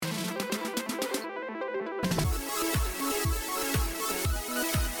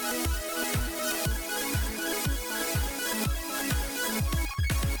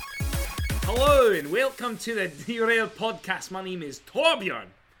and welcome to the Derailed podcast. My name is Torbjorn.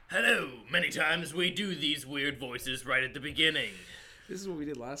 Hello. Many times we do these weird voices right at the beginning. This is what we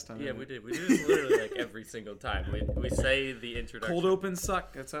did last time. Yeah, we did. We do this literally like every single time. We say the introduction. Cold opens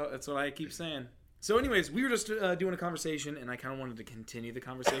suck. That's what I keep saying. So anyways, we were just doing a conversation, and I kind of wanted to continue the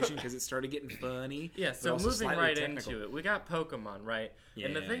conversation because it started getting funny. Yeah, so moving right into it, we got Pokemon, right? Yeah,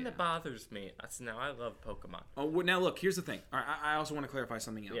 and the thing that bothers me, now I love Pokemon. Oh, well, now look, here's the thing. All right, I also want to clarify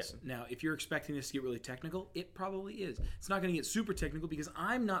something else. Yeah. Now, if you're expecting this to get really technical, it probably is. It's not going to get super technical because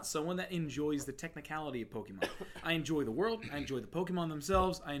I'm not someone that enjoys the technicality of Pokemon. I enjoy the world. I enjoy the Pokemon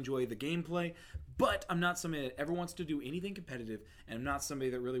themselves. I enjoy the gameplay. But I'm not somebody that ever wants to do anything competitive, and I'm not somebody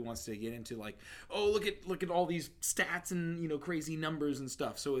that really wants to get into like, oh, look at all these stats and crazy numbers and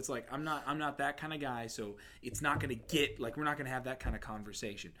stuff. So it's like I'm not that kind of guy. So it's not going to get like we're not going to have that kind of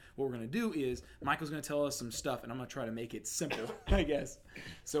conversation. What we're going to do is Michael's going to tell us some stuff, and I'm going to try to make it simple, I guess.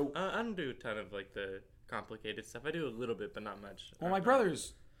 So I don't do a ton of like the complicated stuff. I do a little bit, but not much. Well, my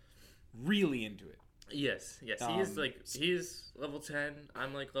brother's really into it. Yes. He's level 10.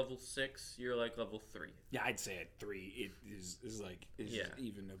 I'm like level 6. You're like level 3. Yeah, I'd say at 3 it is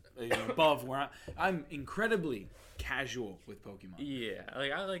even above where I'm incredibly casual with Pokemon. Yeah,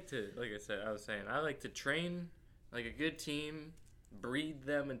 I like to train like a good team, breed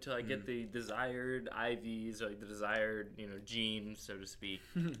them until I get the desired IVs, or like the desired genes, so to speak,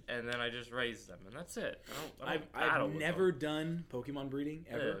 and then I just raise them, and that's it. I've never done Pokemon breeding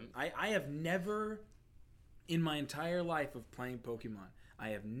ever. I have never. In my entire life of playing Pokemon, I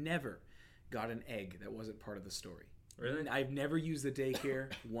have never got an egg that wasn't part of the story. Really? I've never used the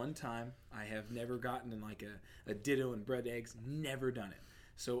daycare one time. I have never gotten in like a Ditto and bred eggs. Never done it.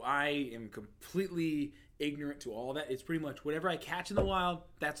 So I am completely ignorant to all that. It's pretty much whatever I catch in the wild,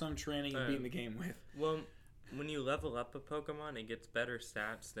 that's what I'm training and beating the game with. Well, when you level up a Pokemon, it gets better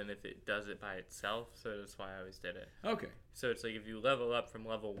stats than if it does it by itself. So that's why I always did it. Okay. So it's like if you level up from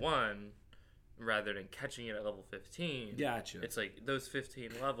level 1... rather than catching it at level 15. Gotcha. It's like those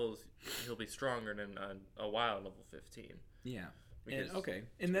 15 levels, he'll be stronger than a wild level 15. Yeah.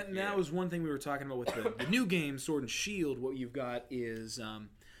 And that was one thing we were talking about with the new game, Sword and Shield. What you've got is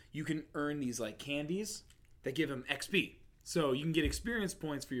you can earn these like candies that give them XP. So you can get experience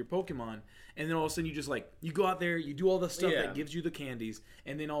points for your Pokemon, and then all of a sudden you go out there, you do all the stuff that gives you the candies,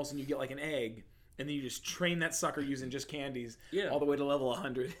 and then all of a sudden you get like an egg. And then you just train that sucker using just candies all the way to level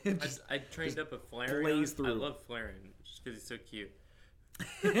 100. I trained up a Flareon. I love Flareon just because he's so cute.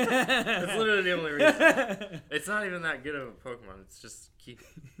 That's literally the only reason. It's not even that good of a Pokemon. It's just cute.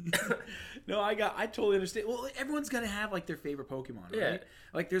 No, I totally understand. Well, everyone's gonna have like their favorite Pokemon, right? Yeah.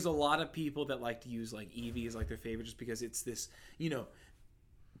 Like there's a lot of people that like to use like Eevee as like their favorite just because it's this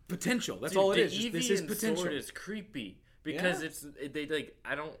potential. That's all it is. Eevee this is and potential. Sword is creepy. Because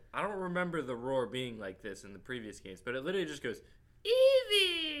I don't remember the roar being like this in the previous games, but it literally just goes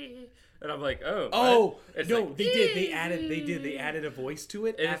Eevee, and I'm like, no, like, they did. They added a voice to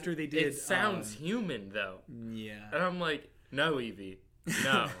it after they did. It sounds human though. Yeah, and I'm like, no, Eevee,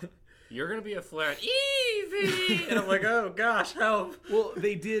 no, you're gonna be a Flare, Eevee, and I'm like, oh gosh, help. Well,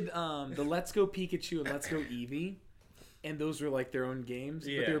 they did the Let's Go Pikachu and Let's Go Eevee, and those were like their own games,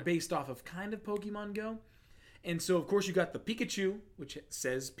 but they were based off of kind of Pokemon Go. And so, of course, you got the Pikachu, which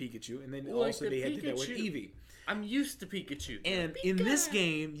says Pikachu, and then also they did that with Eevee. I'm used to Pikachu. And in this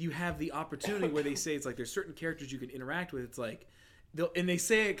game, you have the opportunity where they say it's like there's certain characters you can interact with. It's like, they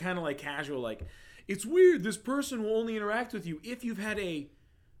say it kind of like casual, like, it's weird. This person will only interact with you if you've had a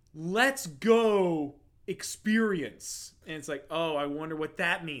Let's Go experience. And it's like, oh, I wonder what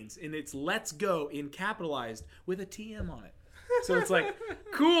that means. And it's Let's Go in capitalized with a TM on it. So it's like,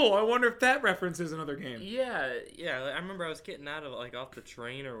 cool, I wonder if that references another game. Yeah. I remember I was getting out of like off the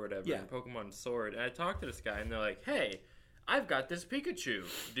train or whatever in Pokemon Sword, and I talked to this guy, and they're like, hey, I've got this Pikachu.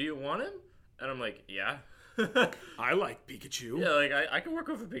 Do you want him? And I'm like, yeah. I like Pikachu. Yeah, like I can work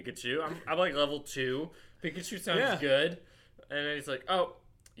with a Pikachu. I'm like level 2. Pikachu sounds good. And then he's like, oh,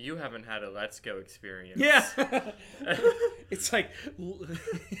 you haven't had a Let's Go experience. Yeah. It's like,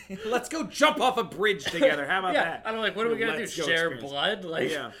 let's go jump off a bridge together. How about that? I'm like, what are we going to do? Share blood? Like,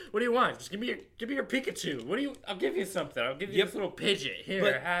 what do you want? Just give me your Pikachu. I'll give you something. I'll give you this little Pidgeot. Here,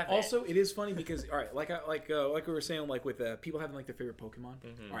 but have it. Also, it is funny because, all right, like we were saying, like with people having like their favorite Pokemon.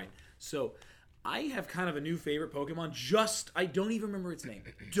 Mm-hmm. All right, so I have kind of a new favorite Pokemon. I don't even remember its name.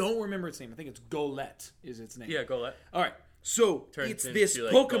 I think it's Golett is its name. Yeah, Golett. All right. So, it's this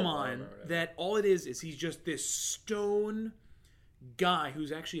like Pokemon that all it is he's just this stone guy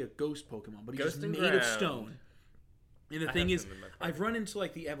who's actually a ghost Pokemon, but he's just made of stone. And the thing is, I've run into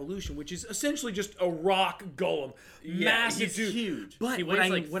like the evolution, which is essentially just a rock golem, massive, he's huge. But he weighs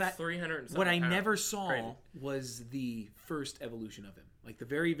like 300. What I never saw was the first evolution of him, like the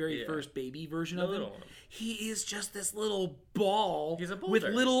very, very first baby version of him. He is just this little ball with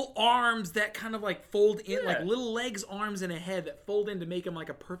little arms that kind of like fold in, like little legs, arms, and a head that fold in to make him like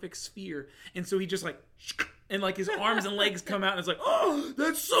a perfect sphere. And so he just like. And like his arms and legs come out and it's like, oh,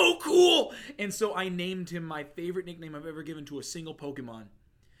 that's so cool. And so I named him my favorite nickname I've ever given to a single Pokemon.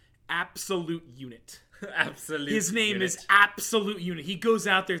 Absolute Unit. Absolute His name Unit. is Absolute Unit. He goes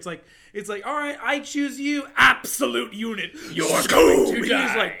out there, it's like, all right, I choose you, Absolute Unit. You're going to die. He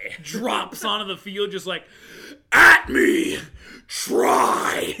just like drops onto the field just like, at me,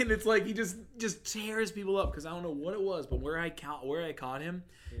 try. And it's like he just tears people up because I don't know what it was, but where I caught him,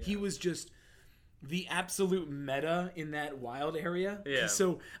 he was just the absolute meta in that wild area. Yeah.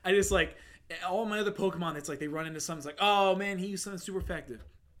 So I just like all my other Pokemon. It's like they run into something. It's like, oh man, he used something super effective.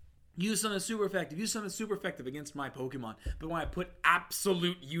 Use something super effective against my Pokemon. But when I put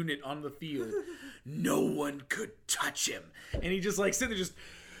Absolute Unit on the field, no one could touch him. And he just like sitting there just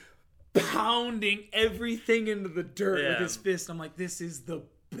pounding everything into the dirt with his fist. I'm like, this is the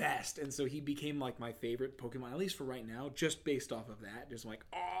best. And so he became like my favorite Pokemon, at least for right now, just based off of that. Just like,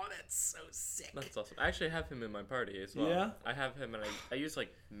 oh, that's so sick. That's awesome. I actually have him in my party as well. Yeah? I have him, and I use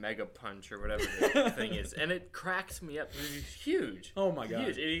like Mega Punch or whatever the thing is, and it cracks me up. He's huge. Oh my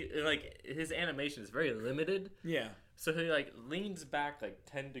god. Huge. Like his animation is very limited. Yeah. So he like leans back like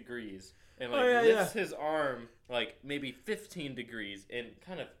 10 degrees and like lifts his arm like maybe 15 degrees and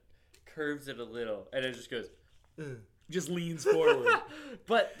kind of curves it a little, and it just goes. Just leans forward.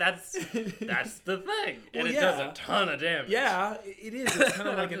 But that's the thing. And it does a ton of damage. Yeah, it is. It's kind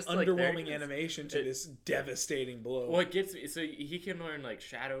of like an underwhelming animation to this devastating blow. What gets me, so he can learn like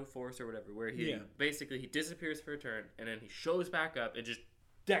Shadow Force or whatever, where he basically he disappears for a turn and then he shows back up and just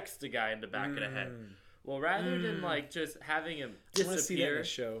decks the guy in the back of the head. Well, rather than like just having him disappear,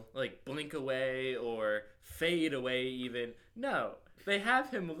 like blink away or fade away even, no. They have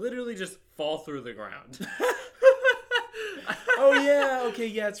him literally just fall through the ground. Oh yeah, okay,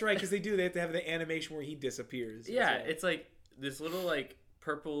 yeah, that's right. Because they have to have the animation where he disappears. Yeah, it's like this little like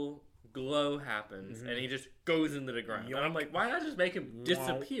purple glow happens, and he just goes into the ground. And I'm like, why not just make him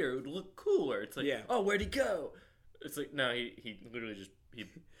disappear? It would look cooler. It's like, oh, where'd he go? It's like, no, he literally just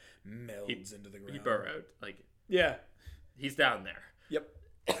melds into the ground. He burrowed. Like, yeah, he's down there. Yep.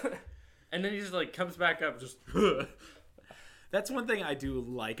 And then he just like comes back up, just. That's one thing I do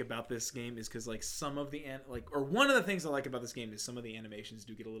like about this game is because like some of the one of the things I like about this game is some of the animations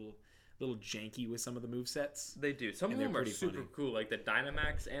do get a little janky with some of the movesets. They do. Some of them are super cool, like the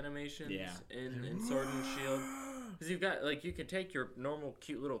Dynamax animations in Sword and Shield. Because you've got like you can take your normal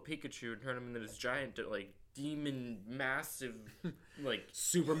cute little Pikachu and turn him into this giant like demon massive like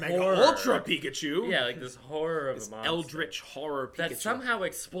super mega ultra Pikachu. Yeah, like this horror of a monster. Eldritch horror Pikachu that somehow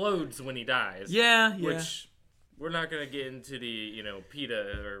explodes when he dies. Yeah. Which we're not going to get into the,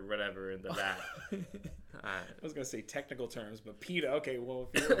 PETA or whatever in the back. I was going to say technical terms, but PETA, okay,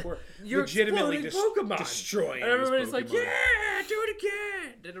 well, if you're legitimately destroying and everybody's Pokemon. Like, yeah, do it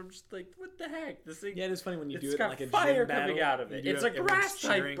again. And I'm just like, what the heck? This thing, yeah, it's funny when you do it like a fire gym battle, coming out of it. It's a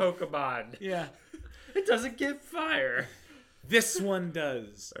grass-type Pokemon. Yeah. It doesn't get fire. This one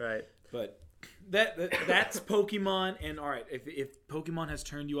does. All right. But that's Pokemon, and all right, if Pokemon has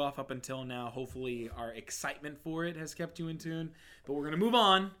turned you off up until now, hopefully our excitement for it has kept you in tune. But we're gonna move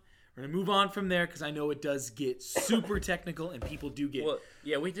on. We're gonna move on from there because I know it does get super technical, and people do get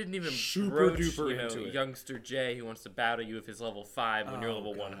we didn't even super broach, duper into it. Youngster Jay who wants to battle you if he's level 5 when you're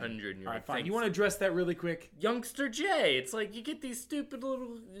level 100. And you're all right, fine. You want to address that really quick? Youngster Jay, it's like you get these stupid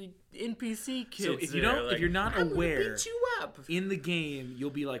little NPC kids. So if you're not aware, beat you up. In the game, you'll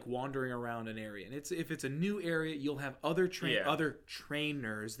be like wandering around an area, and if it's a new area, you'll have other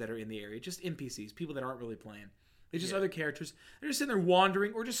trainers that are in the area, just NPCs, people that aren't really playing. They're just other characters. They're just sitting there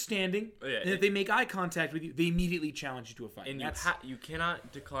wandering or just standing. And if they make eye contact with you, they immediately challenge you to a fight. And you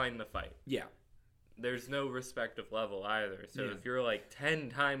cannot decline the fight. Yeah. There's no respect of level either. So if you're like 10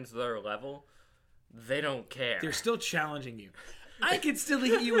 times their level, they don't care. They're still challenging you. I could still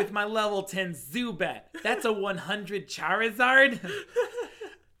hit you with my level 10 Zubat. That's a 100 Charizard.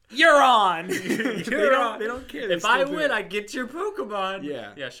 You're on. They don't care. If I win, I get your Pokemon.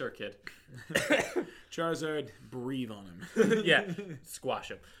 Yeah. Yeah, sure, kid. Charizard, breathe on him. Yeah,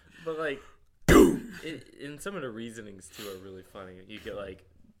 squash him. But like, boom. And some of the reasonings too are really funny. You get like,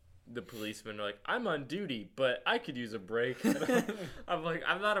 the policemen are like, I'm on duty, but I could use a break. I'm like,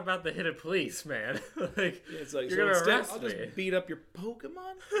 I'm not about to hit a police, man. Like, it's like, you're so gonna instead, arrest I'll me. just beat up your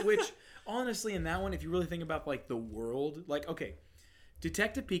Pokemon. Which, honestly, in that one, if you really think about like the world, like, okay,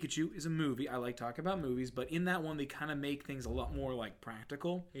 Detective Pikachu is a movie. I like talking about movies, but in that one, they kind of make things a lot more like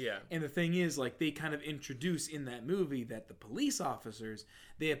practical. Yeah. And the thing is, like, they kind of introduce in that movie that the police officers,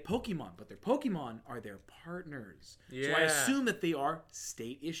 they have Pokemon, but their Pokemon are their partners. Yeah. So I assume that they are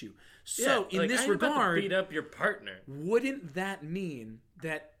state issue. So yeah, in this regard, beat up your partner. wouldn't that mean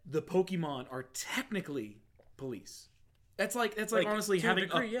that the Pokemon are technically police? That's like honestly to a having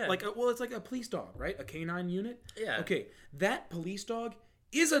degree, yeah. it's like a police dog, right? A canine unit. Yeah. Okay, that police dog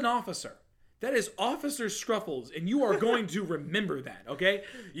is an officer. That is Officer Scruffles, and you are going to remember that. Okay,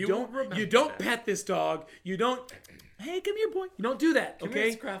 you don't pet this dog. You don't. Hey, come here, boy. You don't do that. Come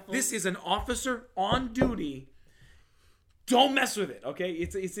Okay, here, Scruffles. this is an officer on duty. Don't mess with it. Okay,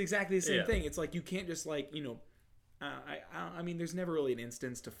 it's exactly the same thing. It's like you can't just like I mean, there's never really an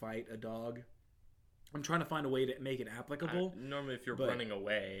instance to fight a dog. I'm trying to find a way to make it applicable. Normally, if you're running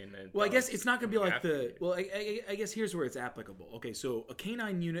away, and well, I guess it's not going to be like after the. Well, I guess here's where it's applicable. Okay, so a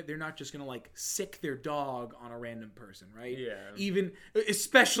canine unit, they're not just going to like sick their dog on a random person, right? Yeah. Even,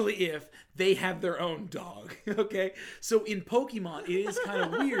 especially if they have their own dog. Okay, so in Pokemon, it is kind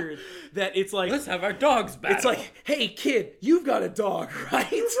of weird that it's like, let's have our dogs battle. It's like, hey kid, you've got a dog, right?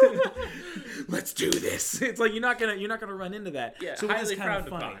 Let's do this. It's like you're not gonna run into that. Yeah, so highly it's kind of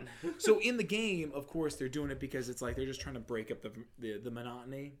frowned funny. upon. So in the game, of course, they're doing it because it's like they're just trying to break up the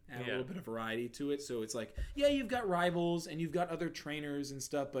monotony, add a little bit of variety to it. So it's like, yeah, you've got rivals and you've got other trainers and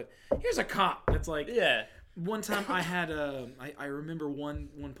stuff, but here's a cop that's like, yeah. One time I had I remember one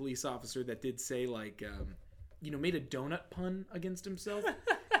police officer that did say like, made a donut pun against himself,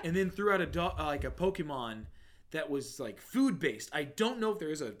 and then threw out a Pokemon that was like food based. I don't know if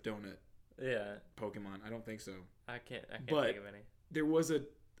there is a donut. Yeah. Pokemon. I don't think so. I can't think of any. There was a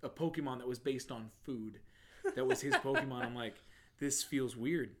Pokemon that was based on food. That was his Pokemon. I'm like, this feels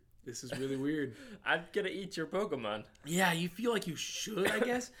weird. This is really weird. I'm gonna eat your Pokemon. Yeah, you feel like you should, I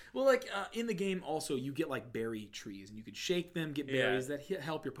guess. Well, like in the game, also you get like berry trees, and you can shake them, get berries that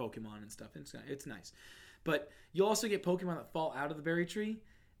help your Pokemon and stuff. It's nice, but you also get Pokemon that fall out of the berry tree.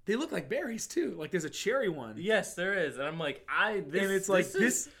 They look like berries too. Like there's a cherry one. Yes, there is, and I'm like, I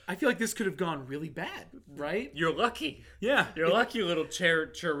feel like this could have gone really bad, right? You're lucky. Yeah, you're lucky, little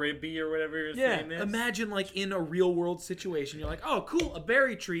Charibi or whatever his name is. Imagine like in a real world situation, you're like, oh cool, a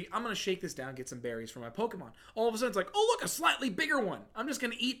berry tree. I'm gonna shake this down, get some berries for my Pokemon. All of a sudden, it's like, oh look, a slightly bigger one. I'm just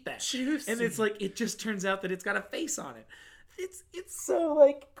gonna eat that. Juicy. And it's like it just turns out that it's got a face on it. It's so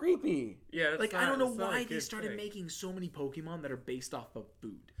like creepy. Yeah, like I don't know why they started making so many Pokemon that are based off of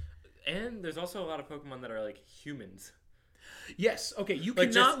food. And there's also a lot of Pokemon that are like humans. Yes. Okay. You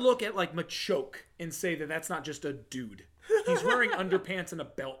like cannot look at like Machoke and say that that's not just a dude. He's wearing underpants and a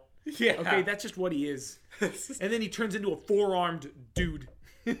belt. Yeah. Okay. That's just what he is. And then he turns into a 4-armed dude.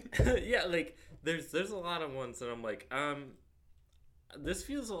 Yeah. Like there's a lot of ones that I'm like, this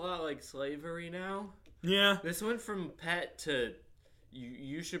feels a lot like slavery now. Yeah. This went from pet to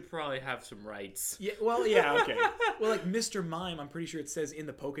you should probably have some rights. Yeah, well, yeah, okay. Well, like Mr. Mime, I'm pretty sure it says in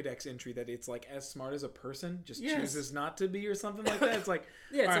the Pokedex entry that it's like as smart as a person, just chooses not to be or something like that. It's like,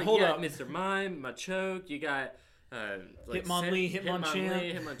 yeah, it's all right, like, hold up. Mr. Mime, Machoke, you got like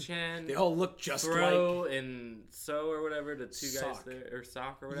Hitmonchan. They all look just Throw like. and So or whatever, the two guys there, or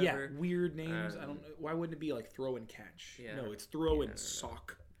Sock or whatever. Yeah, weird names. I don't know. Why wouldn't it be like Throw and Catch? Yeah. No, it's Throw and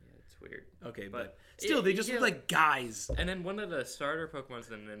Sock. Yeah, it's weird. Okay, but still, they just look like guys. And then one of the starter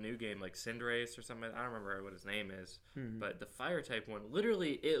Pokemons in the new game, like Cinderace or something, I don't remember what his name is, but the fire type one,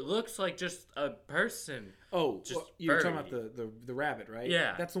 literally, it looks like just a person. Oh, you're talking about the rabbit, right?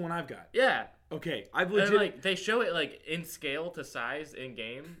 Yeah. That's the one I've got. Yeah. Okay, I've legit... like they show it like in scale to size in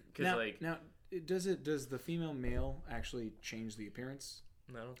game now does the female male actually change the appearance?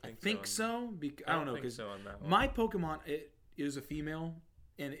 No, I don't think. I think so. I don't know because so on that one. My Pokemon it is a female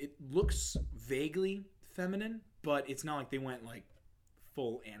and it looks vaguely feminine, but it's not like they went like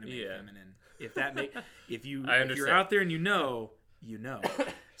full anime feminine. If that if you're out there and you know.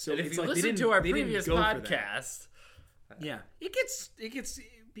 So if it's you like listen to our previous podcast, yeah, it gets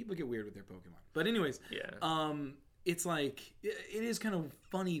people get weird with their Pokemon. But anyways, it's like it is kind of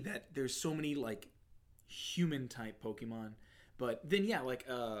funny that there's so many like human type Pokemon, but then like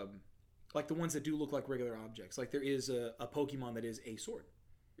the ones that do look like regular objects. Like there is a Pokemon that is a sword.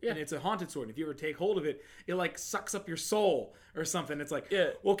 and it's a haunted sword. If you ever take hold of it, it like sucks up your soul or something. It's like,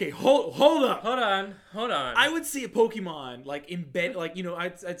 okay, hold up, hold on. I would see a Pokemon like embed, like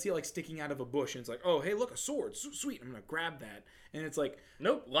I'd see it like sticking out of a bush, and it's like, oh hey, look, a sword, sweet, I'm gonna grab that, and it's like,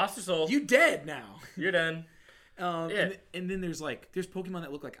 nope, lost your soul. You dead now. You're done. And then there's Pokemon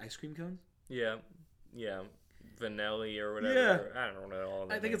that look like ice cream cones. Yeah. Vanilla or whatever. Yeah. I don't know all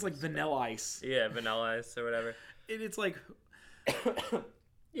that. I think it's like Vanilla Ice. Yeah, Vanilla Ice or whatever. And it's like,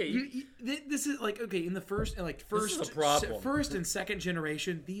 yeah, this is like, okay, in the first and second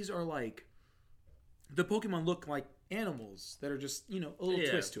generation, these are like, the Pokemon look like animals that are just, a little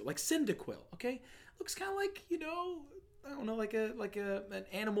twist to it, like Cyndaquil. Okay, looks kind of like, I don't know, like an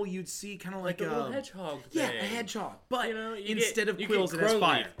animal you'd see, kind of like a little hedgehog thing. Yeah, a hedgehog. But instead of you quills, it has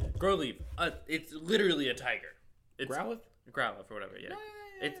fire. Growleaf. It's literally a tiger. It's Growlithe? Growlithe or whatever, yeah.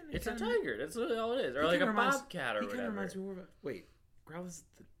 It's a tiger. That's literally all it is. Or like a bobcat or whatever. He kind of reminds me more of a... Wait, Growlithe's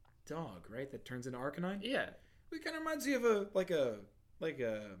the dog, right? That turns into Arcanine? Yeah. It kind of reminds me of a... What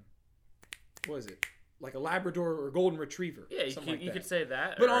is it? Like a Labrador or Golden Retriever. Yeah, you could say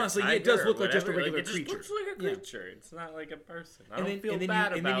that. But honestly, it does look like just a regular creature. It looks like a creature. Yeah. It's not like a person. And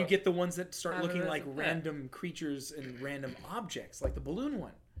then you get the ones that start looking like random creatures and random objects, like the balloon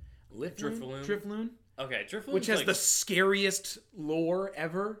one. Drifloon. Okay, Drifloon. Which has the scariest lore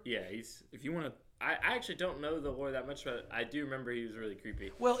ever. Yeah, if you want to... I actually don't know the lore that much, but I do remember he was really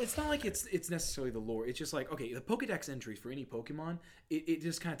creepy. Well, it's not like it's necessarily the lore. It's just like, okay, the Pokedex entries for any Pokemon, it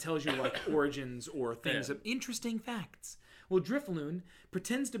just kind of tells you like origins or things of interesting facts. Well, Drifloon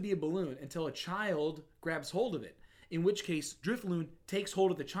pretends to be a balloon until a child grabs hold of it. In which case, Drifloon takes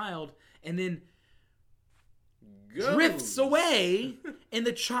hold of the child and then drifts away, and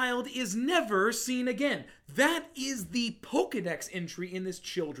the child is never seen again. That is the Pokedex entry in this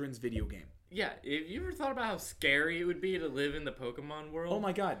children's video game. Yeah, have you ever thought about how scary it would be to live in the Pokemon world? Oh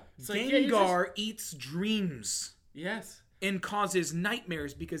my god. Gengar eats dreams. Yes. And causes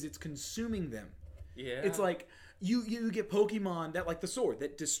nightmares because it's consuming them. Yeah. It's like, you get Pokemon that, like the sword,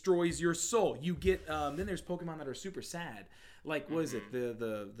 that destroys your soul. You get, then there's Pokemon that are super sad. Like, what is it?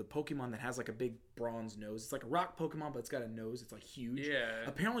 The Pokemon that has like a big bronze nose. It's like a rock Pokemon, but it's got a nose. It's like huge. Yeah.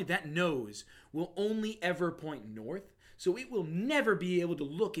 Apparently that nose will only ever point north. So it will never be able to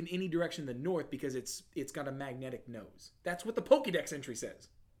look in any direction than north because it's got a magnetic nose. That's what the Pokédex entry says.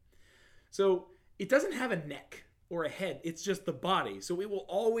 So it doesn't have a neck or a head. It's just the body. So it will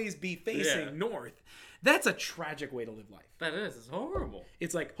always be facing north. That's a tragic way to live life. That is. It's horrible.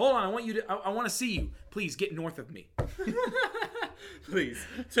 It's like, hold on, I want to see you. Please get north of me. Please,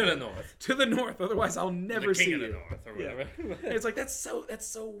 to the north. To the north. Otherwise, I'll never see you. The north or whatever. Yeah. It's like that's so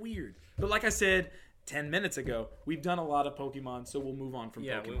weird. But like I said 10 minutes ago, we've done a lot of Pokemon, so we'll move on from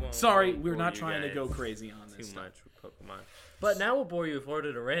Pokemon. Sorry, we're not trying to go crazy on this. Too much with Pokemon. But now we'll bore you with Lord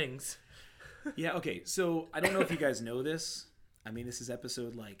of the Rings. Yeah, okay. So I don't know if you guys know this. I mean, this is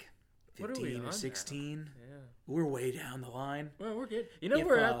episode like 15 or 16. Yeah. We're way down the line. Well, we're good.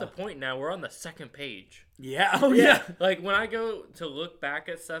 We're at the point now. We're on the second page. Yeah. Oh, yeah. Like, when I go to look back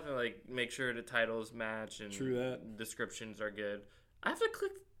at stuff and, like, make sure the titles match and descriptions are good, I have to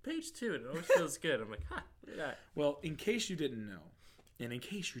click page 2, and it always feels good. I'm like, look at that. Well, in case you didn't know, and in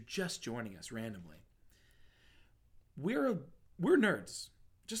case you're just joining us randomly, we're nerds.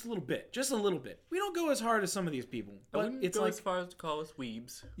 Just a little bit. We don't go as hard as some of these people. But it's go like, as far as to call us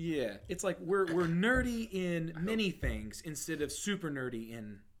weebs. Yeah. It's like we're nerdy in many things instead of super nerdy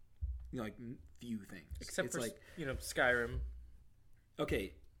in like few things. Except it's for like, Skyrim.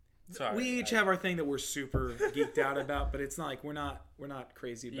 Okay. Sorry. We each have our thing that we're super geeked out about, but it's not like we're not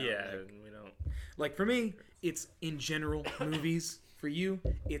crazy about it. Yeah, we don't. Like for me, it's in general movies. For you,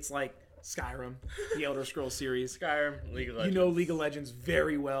 it's like Skyrim, the Elder Scrolls series. Skyrim, League of Legends. You know League of Legends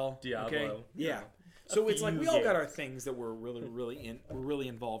very well. Diablo. Okay? Yeah. So it's like we all got our things that we're really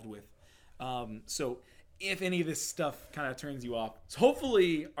involved with. So if any of this stuff kind of turns you off,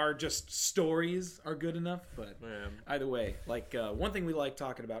 hopefully our just stories are good enough. But either way, like one thing we like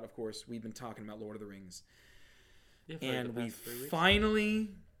talking about, of course, we've been talking about Lord of the Rings, and we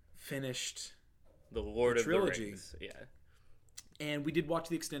finally finished the Lord of trilogy. The Rings. Yeah. And we did watch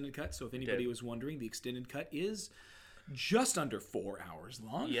the extended cut, so if anybody was wondering, the extended cut is just under 4 hours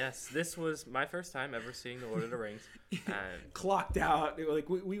long. Yes, this was my first time ever seeing The Lord of the Rings. And clocked out. Like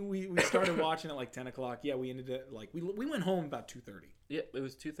we started watching at like 10 o'clock. Yeah, we ended at like, we went home about 2:30. Yeah, it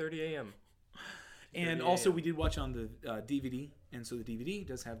was 2:30 a.m. And also we did watch on the DVD, and so the DVD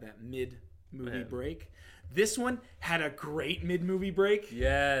does have that mid-movie break. This one had a great mid-movie break.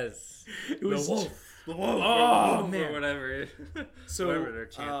 Yes. It was... The wolf. Oh, man. Or whatever. So,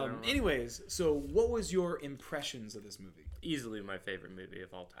 anyways, so what was your impressions of this movie? easily my favorite movie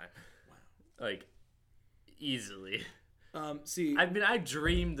of all time. Wow. Like, easily. See, I mean, I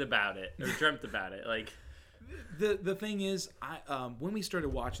dreamed about it or dreamt about it. Like, the thing is, when we started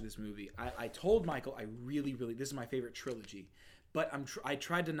watching this movie, I told Michael I really this is my favorite trilogy, but I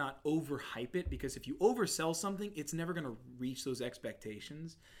tried to not overhype it, because if you oversell something, it's never going to reach those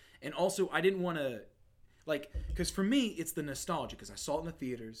expectations. And also, I didn't want to, like, because for me, it's the nostalgia, because I saw it in the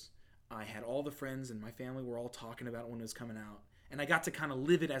theaters. I had all the friends and my family were all talking about it when it was coming out. And I got to kind of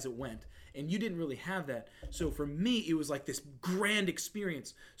live it as it went. And you didn't really have that. So for me, it was like this grand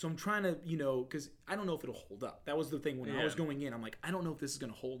experience. So I'm trying to, because I don't know if it'll hold up. That was the thing when I was going in. I'm like, I don't know if this is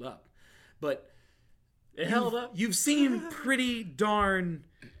going to hold up. But it held up. You've seen pretty darn,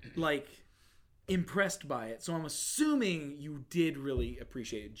 like, impressed by it. So I'm assuming you did really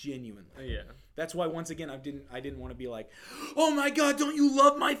appreciate it, genuinely. Yeah. That's why, once again, I didn't want to be like, oh my God, don't you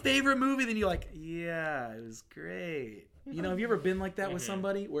love my favorite movie? Then you're like, yeah, it was great. Have you ever been like that with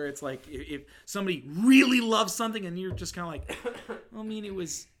somebody, where it's like, if somebody really loves something and you're just kind of like, I mean, it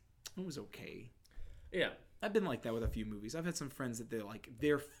was okay. Yeah. I've been like that with a few movies. I've had some friends that they're like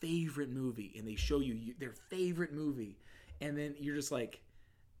their favorite movie, and they show you their favorite movie, and then you're just like,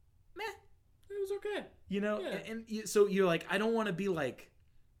 meh, it was okay. And so you're like, I don't want to be like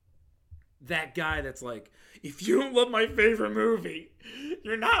that guy that's like, if you don't love my favorite movie,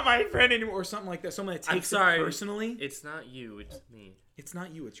 you're not my friend anymore, or something like that. Someone that takes it personally. It's not you, it's me. It's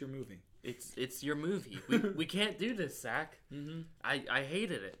not you, it's your movie. It's your movie. We can't do this, Zach. Mm-hmm. I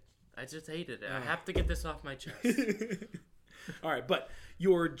hated it. I just hated it. I have to get this off my chest. All right, but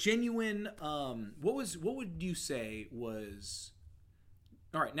your genuine, what would you say was?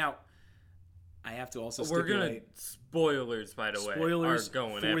 All right, now I have to also stipulate, spoilers, by the way, are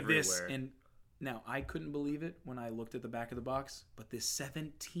going everywhere. This, and now I couldn't believe it when I looked at the back of the box, but this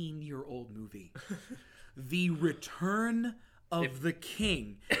 17-year-old movie, The Return of the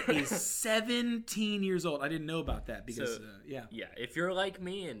King, is 17 years old. I didn't know about that because, yeah. If you're like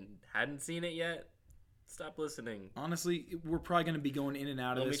me and hadn't seen it yet, stop listening. Honestly, we're probably going to be going in and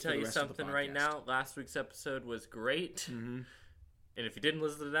out of this. Let me tell you something right now. Last week's episode was great. Mm-hmm. And if you didn't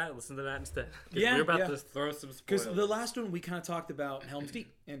listen to that, listen to that instead. Yeah, we're about to throw some spoilers. Because the last one, we kind of talked about Helm's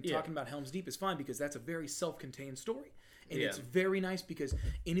Deep. And talking about Helm's Deep is fine because that's a very self-contained story. And it's very nice because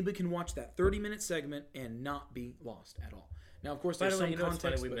anybody can watch that 30-minute segment and not be lost at all. Now, of course, there's some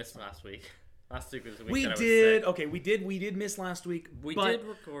context. We missed last week. Last week was the week we that did. I was sick. Okay, we did miss last week. We did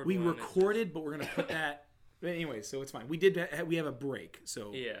record. We recorded, but we're gonna put that. Anyway, so it's fine. We have a break.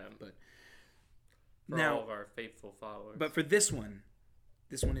 So but for now, all of our faithful followers. But for this one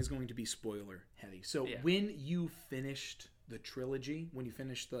is going to be spoiler heavy. So when you finished the trilogy, when you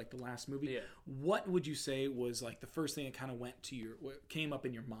finished the last movie, what would you say was like the first thing that kind of what came up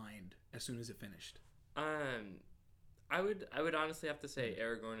in your mind as soon as it finished? I would honestly have to say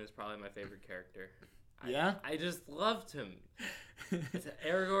Aragorn is probably my favorite character. I just loved him.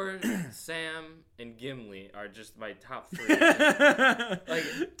 Aragorn, Sam, and Gimli are just my top three.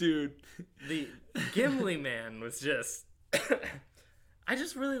 Dude, the Gimli man was just. I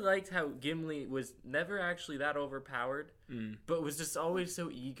just really liked how Gimli was never actually that overpowered, but was just always so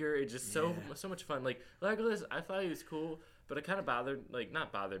eager. It just so much fun. Like Legolas, I thought he was cool, but it kind of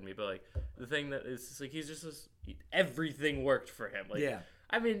not bothered me, but the thing that is just he's just everything worked for him.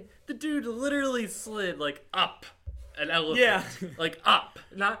 I mean, the dude literally slid up an elephant. Yeah. Up,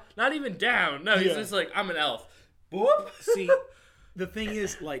 not even down. No, he's just I'm an elf. Boop. See, the thing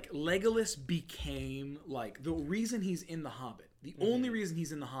is, Legolas became the reason he's in The Hobbit. The only reason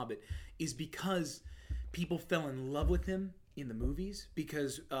he's in The Hobbit is because people fell in love with him in the movies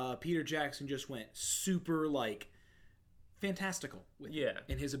because Peter Jackson just went super fantastical with him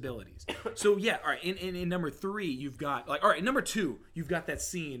and his abilities. So all right, in number 3 you've got all right, number 2 you've got that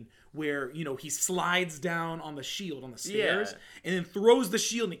scene where he slides down on the shield on the stairs and then throws the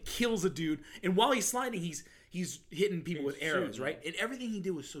shield and it kills a dude, and while he's sliding he's hitting people with arrows, right? And everything he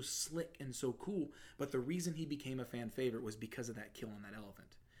did was so slick and so cool, but the reason he became a fan favorite was because of that kill on that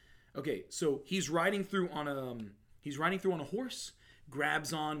elephant. Okay, so he's riding through on a horse,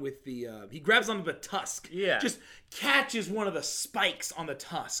 grabs onto the tusk. Yeah. Just catches one of the spikes on the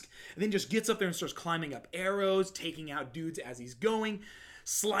tusk. And then just gets up there and starts climbing up arrows, taking out dudes as he's going.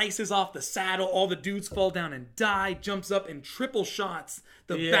 Slices off the saddle. All the dudes fall down and die. Jumps up and triple shots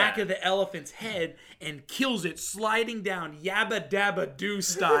the back of the elephant's head and kills it, sliding down Yabba Dabba Doo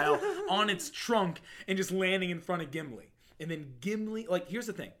style on its trunk and just landing in front of Gimli. And then Gimli, here's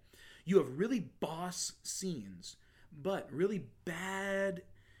the thing. You have really boss scenes, but really bad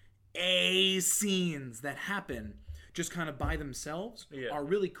scenes that happen just kind of by themselves are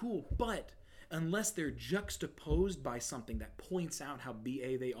really cool. But unless they're juxtaposed by something that points out how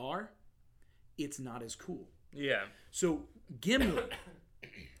BA they are, it's not as cool. Yeah. So Gimli,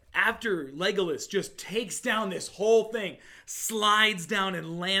 after Legolas just takes down this whole thing, slides down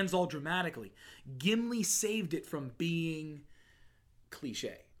and lands all dramatically, Gimli saved it from being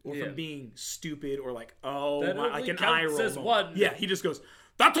cliche or from being stupid or like, oh, that like an counts eye roll. as one. Yeah, he just goes,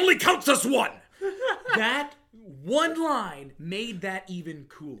 that only counts as one. That one line made that even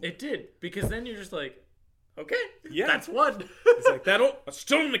cooler. It did, because then you're just like, okay, Yeah. that's one. It's like, that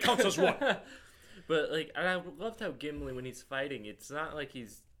still only counts as one. But like, and I loved how Gimli, when he's fighting, it's not like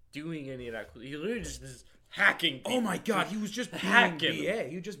he's doing any of that. He literally just is hacking people. Oh my god, he was just being hacking. BA.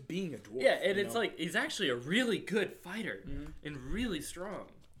 He was just being a dwarf. Yeah, and it's like, he's actually a really good fighter and really strong.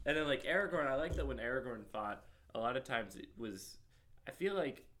 And then like Aragorn, I like that when Aragorn fought, a lot of times it was, I feel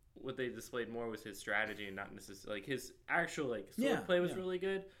like what they displayed more was his strategy and not necessarily, like his actual like sword play was really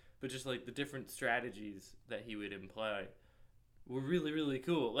good, but just like the different strategies that he would employ were really, really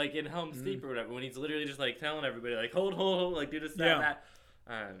cool. Like in Helm's Deep or whatever, when he's literally just like telling everybody like, hold, like do this, that,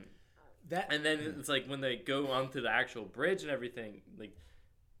 that. And then it's like when they go onto the actual bridge and everything, like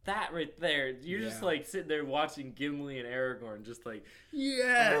that right there, you're just like sitting there watching Gimli and Aragorn just like,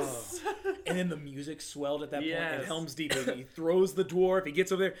 yes! Oh. And then the music swelled at that point. And Helm's Deep, he throws the dwarf, he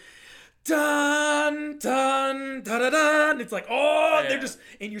gets over there, dun, dun, da da dun. It's like, they're just,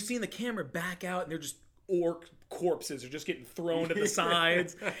 and you're seeing the camera back out and they're just orc corpses are just getting thrown to the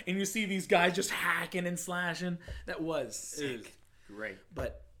sides. And you see these guys just hacking and slashing. That was sick. It was great.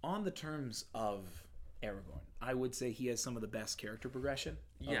 But on the terms of Aragorn, I would say he has some of the best character progression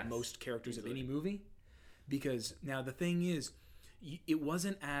of most characters of any movie. Because now the thing is, it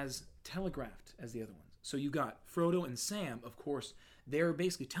wasn't as telegraphed as the other ones. So you got Frodo and Sam, of course, they're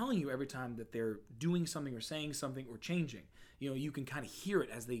basically telling you every time that they're doing something or saying something or changing. You know, you can kind of hear it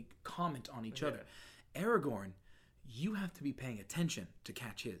as they comment on each other. Aragorn, you have to be paying attention to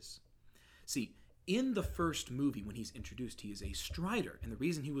catch his. See, in the first movie, when he's introduced, he is a strider. And the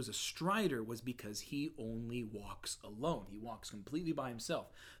reason he was a strider was because he only walks alone. He walks completely by himself.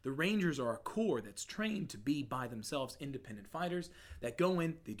 The Rangers are a corps that's trained to be by themselves, independent fighters that go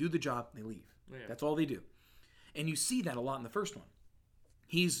in, they do the job, they leave. Yeah. That's all they do. And you see that a lot in the first one.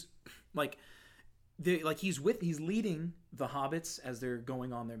 He's like, he's leading the hobbits as they're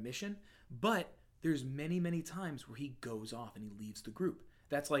going on their mission, but there's many, many times where he goes off and he leaves the group.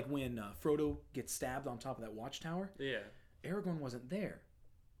 That's like when Frodo gets stabbed on top of that watchtower. Yeah. Aragorn wasn't there.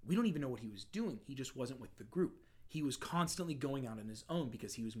 We don't even know what he was doing. He just wasn't with the group. He was constantly going out on his own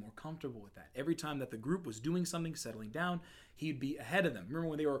because he was more comfortable with that. Every time that the group was doing something, settling down, he'd be ahead of them. Remember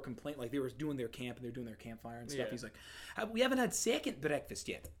when they were like they were doing their camp and they were doing their campfire and stuff? He's like, we haven't had second breakfast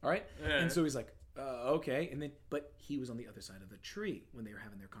yet, all right? And so he's like, okay. And then, but he was on the other side of the tree when they were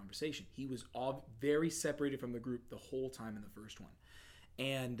having their conversation. He was all very separated from the group the whole time in the first one.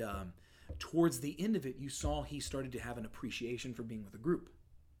 And towards the end of it, you saw he started to have an appreciation for being with a group.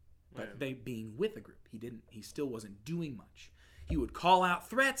 But they being with a group, he still wasn't doing much. He would call out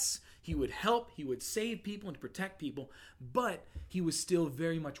threats, he would help, he would save people and protect people, but he was still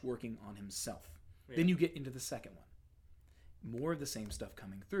very much working on himself. Yeah. Then you get into the second one. More of the same stuff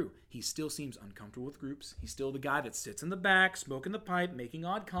coming through. He still seems uncomfortable with groups. He's still the guy that sits in the back, smoking the pipe, making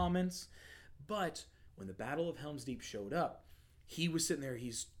odd comments. But when the Battle of Helm's Deep showed up, he was sitting there,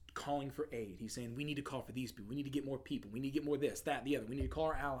 he's calling for aid. He's saying, we need to call for these people. We need to get more people. We need to get more this, that, the other. We need to call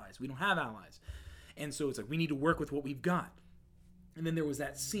our allies. We don't have allies. And so it's like, we need to work with what we've got. And then there was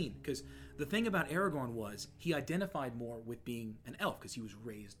that scene, because the thing about Aragorn was he identified more with being an elf, because he was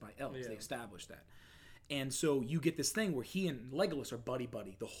raised by elves. Yeah. They established that. And so you get this thing where he and Legolas are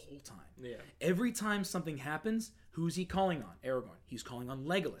buddy-buddy the whole time. Yeah. Every time something happens, who's he calling on? Aragorn. He's calling on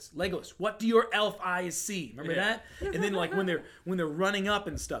Legolas. Legolas, what do your elf eyes see? Remember that? And then like when they're running up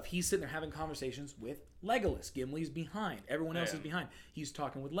and stuff, he's sitting there having conversations with Legolas. Gimli's behind. Everyone else is behind. He's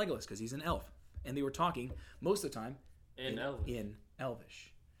talking with Legolas because he's an elf. And they were talking most of the time in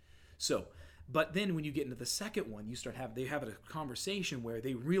Elvish. So, but then when you get into the second one, they have a conversation where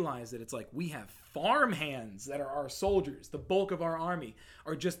they realize that it's like, we have farmhands that are our soldiers. The bulk of our army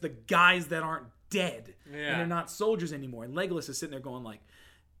are just the guys that aren't dead. Yeah. And they're not soldiers anymore. And Legolas is sitting there going like,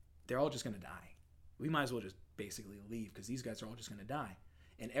 they're all just going to die. We might as well just basically leave because these guys are all just going to die.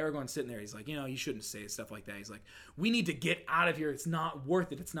 And Aragorn's sitting there. He's like, you shouldn't say stuff like that. He's like, we need to get out of here. It's not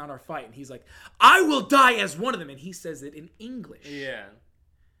worth it. It's not our fight. And he's like, I will die as one of them. And he says it in English. Yeah.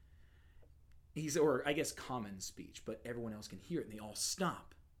 Or I guess common speech, but everyone else can hear it, and they all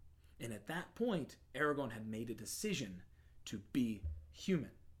stop. And at that point, Aragorn had made a decision to be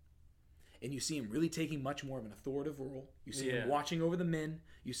human. and you see him really taking much more of an authoritative role. You see him watching over the men.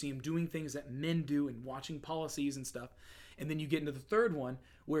 You see him doing things that men do and watching policies and stuff. And then you get into the third one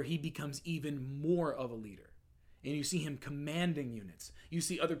where he becomes even more of a leader. And you see him commanding units. You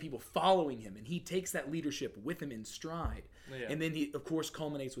see other people following him, and he takes that leadership with him in stride. Yeah. And then he, of course,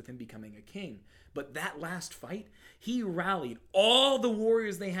 culminates with him becoming a king. But that last fight, he rallied all the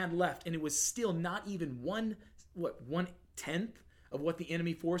warriors they had left, and it was still not even 1/10 of what the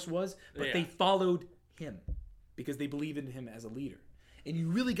enemy force was, but they followed him because they believed in him as a leader. And you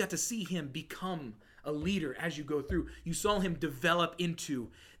really got to see him become a leader as you go through. You saw him develop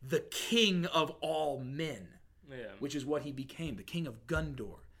into the king of all men. Yeah. Which is what he became, the king of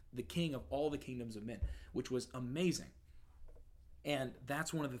Gondor, the king of all the kingdoms of men, which was amazing. And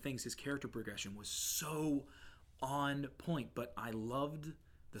that's one of the things, his character progression was so on point, but I loved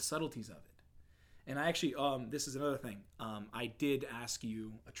the subtleties of it. And I actually, this is another thing, I did ask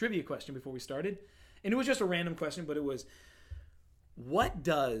you a trivia question before we started, and it was just a random question, but it was, what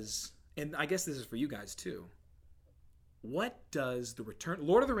does, and I guess this is for you guys too, what does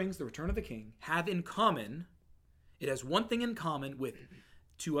Lord of the Rings, The Return of the King, have in common? It has one thing in common with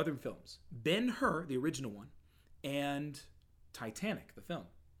two other films. Ben-Hur, the original one, and Titanic, the film.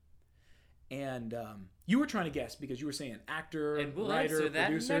 And you were trying to guess because you were saying actor, and we'll writer, answer that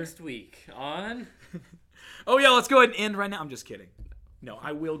producer. next week on... Oh yeah, let's go ahead and end right now. I'm just kidding. No,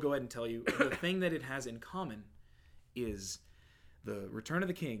 I will go ahead and tell you. The thing that it has in common is The Return of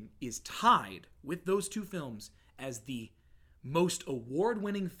the King is tied with those two films as the most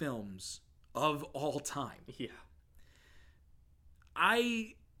award-winning films of all time. Yeah.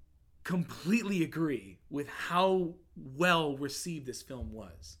 I completely agree with how well received this film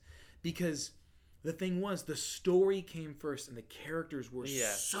was, because the thing was, the story came first and the characters were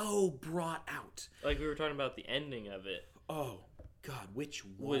so brought out. Like we were talking about the ending of it. Oh God, which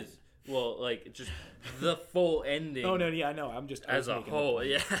one? Like just the full ending. Oh no, yeah, I know. I'm just as a whole,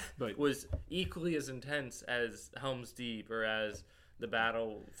 but was equally as intense as Helm's Deep or as the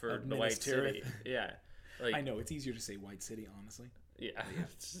battle for the White City. Yeah. Like, I know it's easier to say White City, honestly. Yeah,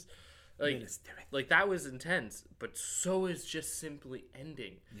 it's just, like that was intense, but so is just simply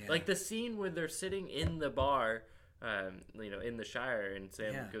ending. Yeah. Like the scene where they're sitting in the bar, in the Shire, and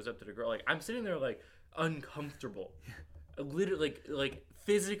Sam goes up to the girl. Like I'm sitting there, like uncomfortable, literally, like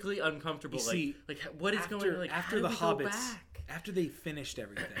physically uncomfortable. You like what is going on? Like after the Hobbits, after they finished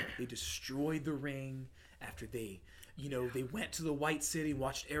everything, they destroyed the ring. After they. They went to the White City,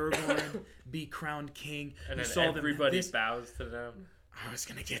 watched Aragorn be crowned king. And then saw everybody bows to them. I was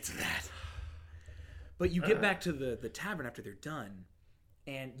going to get to that. But you get back to the tavern after they're done,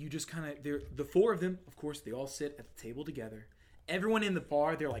 and you just kind of... The four of them, of course, they all sit at the table together. Everyone in the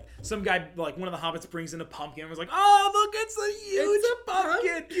bar, they're like... Some guy, like one of the hobbits brings in a pumpkin and was like, oh, look, it's a huge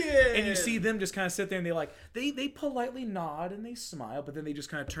pumpkin! And you see them just kind of sit there, and they politely nod and they smile, but then they just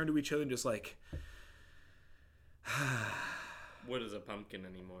kind of turn to each other and just like... What is a pumpkin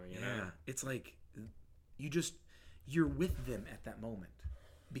anymore, you know? It's like you're with them at that moment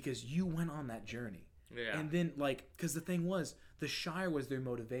because you went on that journey. Yeah. And then because the thing was, the Shire was their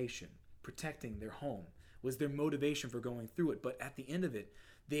motivation. Protecting their home was their motivation for going through it. But at the end of it,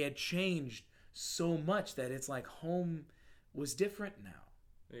 they had changed so much that it's like home was different now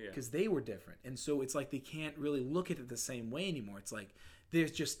because they were different. And so it's like they can't really look at it the same way anymore. It's like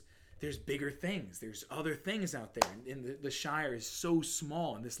there's bigger things. There's other things out there. And the Shire is so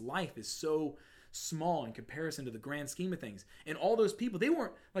small, and this life is so small in comparison to the grand scheme of things. And all those people, they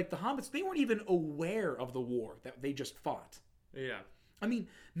weren't, like the hobbits, they weren't even aware of the war that they just fought. Yeah. I mean,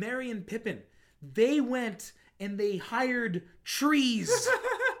 Merry and Pippin, they went and they hired trees.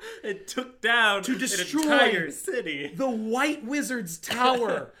 It took down to destroy an entire city. The White Wizard's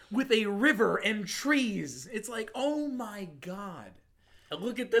Tower with a river and trees. It's like, oh my God.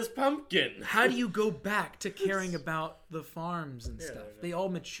 Look at this pumpkin. How do you go back to caring about the farms and stuff? They all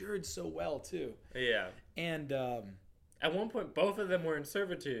matured so well too. Yeah. And at one point, both of them were in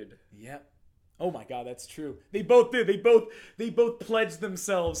servitude. Yep. Oh my God, that's true. They both did. They both pledged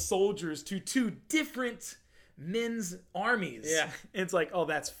themselves soldiers to two different men's armies. Yeah. And it's like, oh,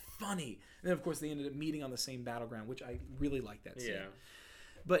 that's funny. And then of course they ended up meeting on the same battleground, which I really like that scene. Yeah.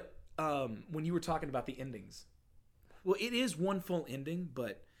 But when you were talking about the endings. Well, it is one full ending,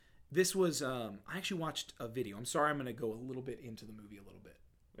 but this was... I actually watched a video. I'm sorry I'm going to go a little bit into the movie a little bit.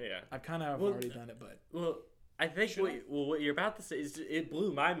 Yeah. I've kind of already done it, but... Well, I think what you're about to say is it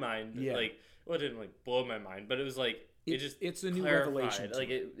blew my mind. Yeah. Like, well, it didn't, blow my mind, but it was like... It's a new clarified. revelation.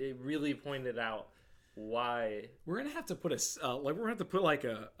 It really pointed out why... We're going to have to put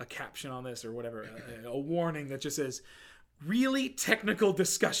a caption on this or whatever, a warning that just says... really technical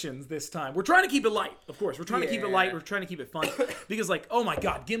discussions this time. We're trying to keep it light, of course. We're trying to keep it light. We're trying to keep it fun. Because, like, oh my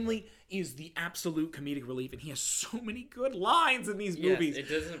God, Gimli is the absolute comedic relief, and he has so many good lines in these movies. It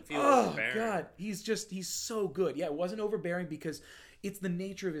doesn't feel overbearing. Oh, God. He's so good. Yeah, it wasn't overbearing because it's the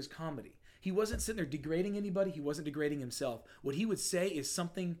nature of his comedy. He wasn't sitting there degrading anybody. He wasn't degrading himself. What he would say is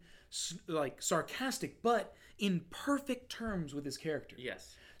something, like, sarcastic, but in perfect terms with his character.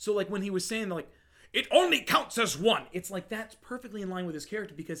 Yes. So, like, when he was saying, like, it only counts as one. It's like that's perfectly in line with his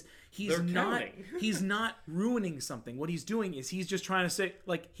character because he's not ruining something. What he's doing is he's just trying to say,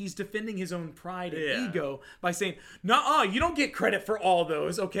 like, he's defending his own pride and ego by saying, "Nuh-uh, you don't get credit for all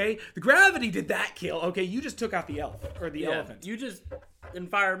those, okay? The gravity did that kill, okay? You just took out the elf or the elephant. You just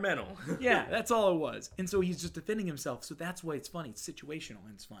environmental." Yeah, that's all it was. And so he's just defending himself. So that's why it's funny. It's situational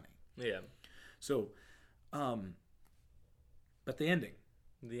and it's funny. Yeah. So, but the ending.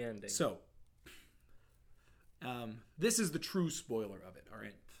 So, this is the true spoiler of it, all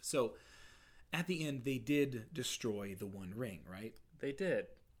right? So, at the end, they did destroy the One Ring, right? They did.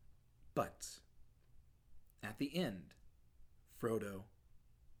 But, at the end, Frodo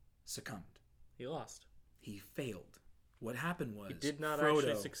succumbed. He lost. He failed. What happened was... He did not Frodo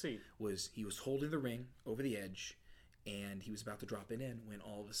actually succeed. He was holding the ring over the edge, and he was about to drop it in when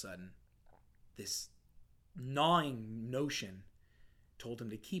all of a sudden, this gnawing notion told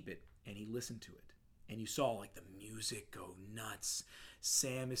him to keep it, and he listened to it. And you saw, like, the music go nuts.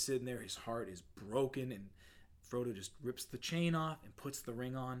 Sam is sitting there. His heart is broken. And Frodo just rips the chain off and puts the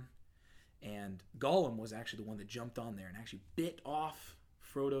ring on. And Gollum was actually the one that jumped on there and actually bit off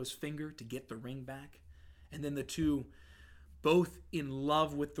Frodo's finger to get the ring back. And then the two, both in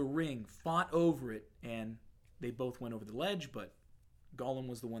love with the ring, fought over it. And they both went over the ledge. But Gollum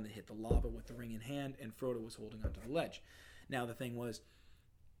was the one that hit the lava with the ring in hand. And Frodo was holding onto the ledge. Now, the thing was...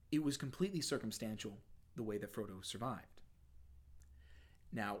 it was completely circumstantial the way that Frodo survived.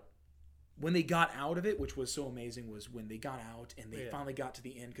 Now, when they got out of it, which was so amazing, was when they got out and they finally got to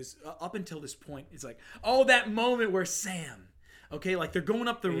the end. Because up until this point, it's like, oh, that moment where Sam, okay, like they're going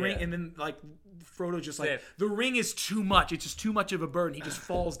up the ring and then like Frodo just like, the ring is too much. It's just too much of a burden. He just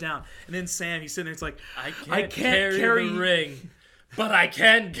falls down. And then Sam, he's sitting there, it's like, I can't carry the ring. But I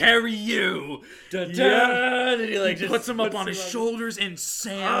can carry you. Da-da! And he puts him up on his shoulders, and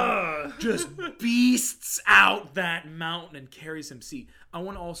Sam just beasts out that mountain and carries him. See, I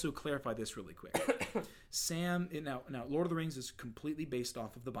want to also clarify this really quick. Sam, now, Lord of the Rings is completely based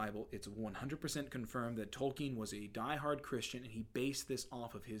off of the Bible. It's 100% confirmed that Tolkien was a diehard Christian, and he based this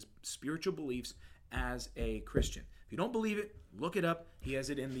off of his spiritual beliefs as a Christian. If you don't believe it, look it up. He has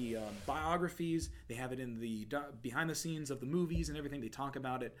it in the biographies. They have it in the behind the scenes of the movies and everything. They talk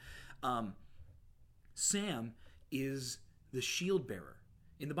about it. Sam is the shield bearer.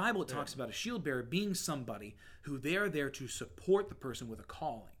 In the Bible, it talks about a shield bearer being somebody who they are there to support the person with a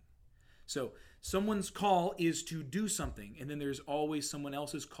calling. So someone's call is to do something, and then there's always someone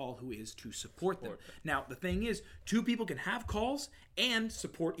else's call who is to support them. Now, the thing is, two people can have calls and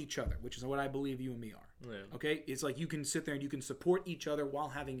support each other, which is what I believe you and me are. Yeah. Okay? It's like you can sit there and you can support each other while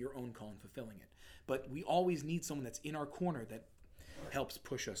having your own call and fulfilling it. But we always need someone that's in our corner that helps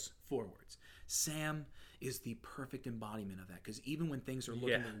push us forwards. Sam is the perfect embodiment of that, because even when things are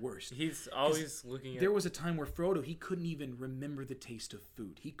looking the worst, he's always looking at... There was a time where Frodo, he couldn't even remember the taste of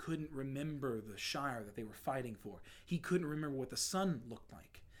food. He couldn't remember the Shire that they were fighting for. He couldn't remember what the sun looked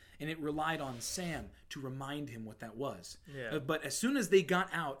like. And it relied on Sam to remind him what that was. Yeah. But as soon as they got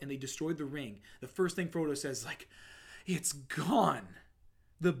out and they destroyed the ring, the first thing Frodo says is like, it's gone.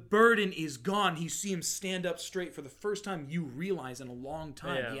 The burden is gone. You see him stand up straight for the first time. You realize in a long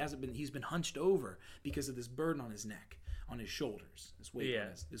time he's been hunched over because of this burden on his neck, on his shoulders. This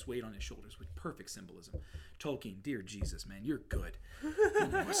weight on his shoulders with perfect symbolism. Tolkien, dear Jesus, man, you're good.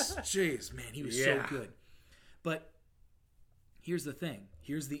 Jeez, man, he was so good. But here's the thing.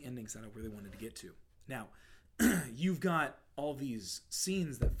 Here's the endings that I really wanted to get to. Now, you've got all these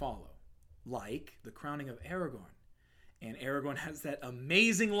scenes that follow, like the crowning of Aragorn. And Aragorn has that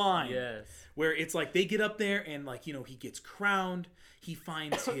amazing line where it's like they get up there and like, you know, he gets crowned. He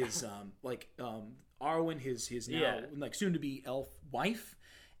finds his Arwen, his now like soon to be elf wife,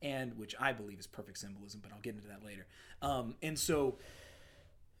 and which I believe is perfect symbolism, but I'll get into that later. And so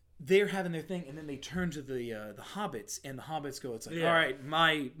they're having their thing, and then they turn to the hobbits, and the hobbits go, it's like, all right,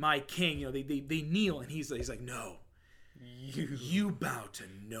 my king, you know, they kneel, and he's like, no, you bow to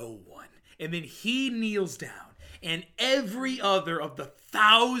no one. And then he kneels down. And every other of the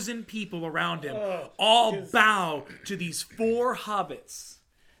 1,000 people around him all bow to these 4 hobbits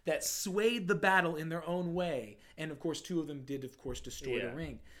that swayed the battle in their own way. And, of course, 2 of them did, of course, destroy the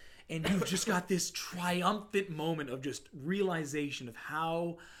ring. And you've just got this triumphant moment of just realization of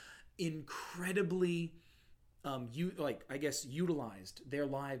how incredibly utilized their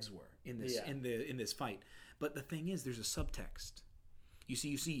lives were in this in this fight. But the thing is, there's a subtext. You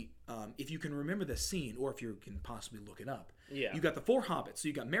see, if you can remember the scene, or if you can possibly look it up, you got the four hobbits. So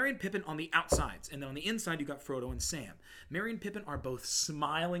you got Merry and Pippin on the outsides, and then on the inside you got Frodo and Sam. Merry and Pippin are both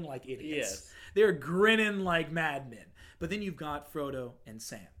smiling like idiots. Yes. They're grinning like madmen. But then you've got Frodo and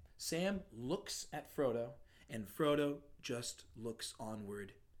Sam. Sam looks at Frodo, and Frodo just looks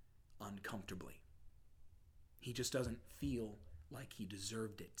onward uncomfortably. He just doesn't feel like he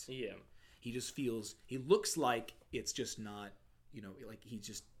deserved it. Yeah. He just feels, he looks like it's just not, like he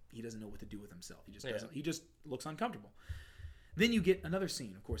doesn't know what to do with himself. He just looks uncomfortable. Then you get another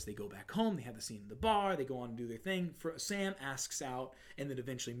scene. Of course, they go back home. They have the scene in the bar. They go on and do their thing. Sam asks out and then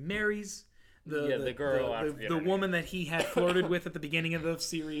eventually marries the girl, the woman that he had flirted with at the beginning of the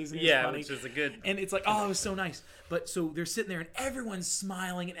series. And which is a good. And it's like, oh, it was so nice. But so they're sitting there and everyone's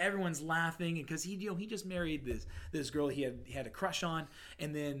smiling and everyone's laughing because he just married this girl he had a crush on.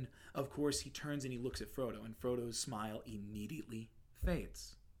 And then of course he turns and he looks at Frodo, and Frodo's smile immediately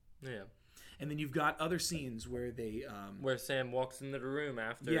fades. Yeah. And then you've got other scenes where they where Sam walks into the room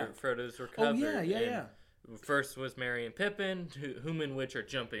after Frodo's recovered. Oh yeah. First was Merry and Pippin, whom and which are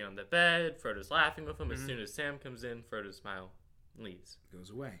jumping on the bed. Frodo's laughing with them. As soon as Sam comes in, Frodo's smile leaves. Goes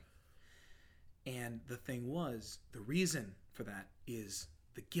away. And the thing was, the reason for that is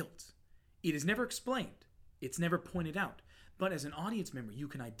the guilt. It is never explained. It's never pointed out. But as an audience member, you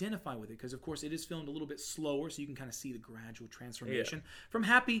can identify with it because, of course, it is filmed a little bit slower, so you can kind of see the gradual transformation from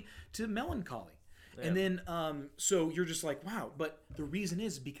happy to melancholy. Yeah. And then, so you're just like, wow. But the reason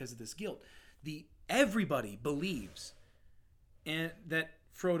is because of this guilt. Everybody believes that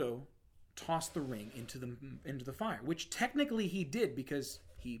Frodo tossed the ring into the fire, which technically he did because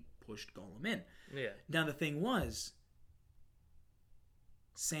he pushed Gollum in. Yeah. Now the thing was,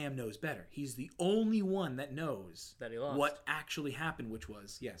 Sam knows better. He's the only one that knows that he lost. What actually happened, which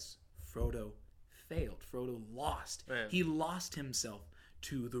was, yes, Frodo failed. Frodo lost. Man. He lost himself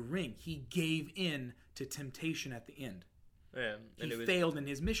to the ring. He gave in to temptation at the end. Yeah, and he failed in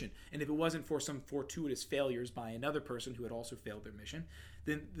his mission. And if it wasn't for some fortuitous failures by another person who had also failed their mission,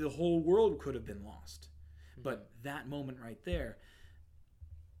 then the whole world could have been lost. Mm-hmm. But that moment right there,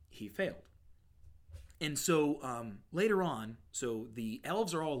 he failed. And so later on, so the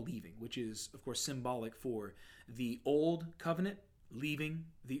elves are all leaving, which is, of course, symbolic for the old covenant leaving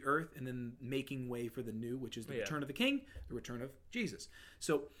the earth and then making way for the new, which is the return of the king, the return of Jesus.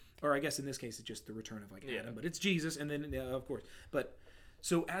 So, or I guess in this case, it's just the return of Adam, but it's Jesus, and then of course. But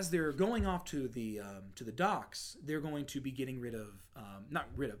so as they're going off to the docks, they're going to be getting rid of, not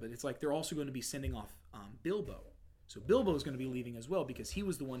rid of, but it's like they're also going to be sending off Bilbo. So Bilbo is going to be leaving as well because he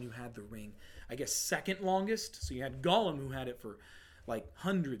was the one who had the ring, I guess, second longest. So you had Gollum who had it for like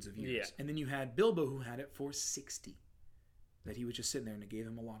hundreds of years, and then you had Bilbo who had it for 60. That he was just sitting there and it gave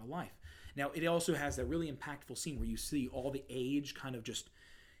him a lot of life. Now, it also has that really impactful scene where you see all the age kind of just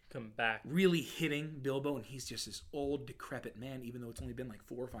come back, really hitting Bilbo, and he's just this old, decrepit man, even though it's only been like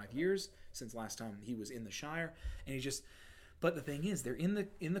 4 or 5 years since last time he was in the Shire. And he just, but the thing is, they're in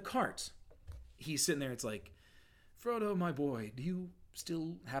the cart. He's sitting there, it's like, Frodo, my boy, do you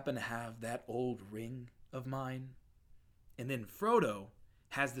still happen to have that old ring of mine? And then Frodo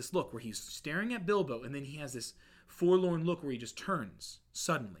has this look where he's staring at Bilbo, and then he has this forlorn look where he just turns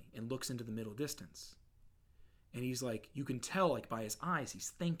suddenly and looks into the middle distance. And he's like, you can tell like by his eyes,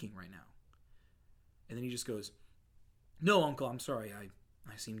 he's thinking right now. And then he just goes, no, Uncle, I'm sorry.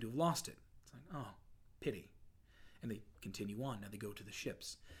 I seem to have lost it. It's like, oh, pity. And they continue on. Now they go to the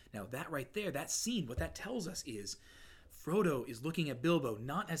ships. Now that right there, that scene, what that tells us is Frodo is looking at Bilbo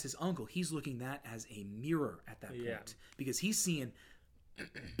not as his uncle. He's looking that as a mirror at that point. Because he's seeing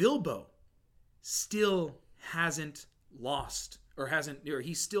Bilbo still hasn't lost, or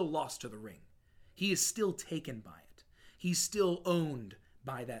he's still lost to the ring. He is still taken by it. He's still owned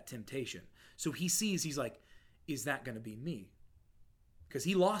by that temptation. So he sees, he's like, is that going to be me? Because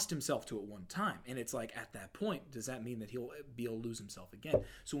he lost himself to it one time. And it's like, at that point, does that mean that he'll be able to lose himself again?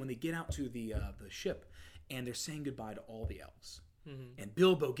 So when they get out to the ship, and they're saying goodbye to all the elves, and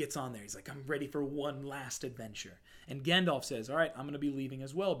Bilbo gets on there. He's like, I'm ready for one last adventure. And Gandalf says, all right, I'm going to be leaving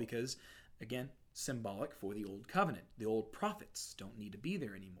as well because, again, symbolic for the old covenant. The old prophets don't need to be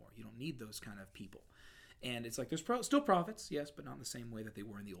there anymore. You don't need those kind of people. And it's like there's still prophets, yes, but not in the same way that they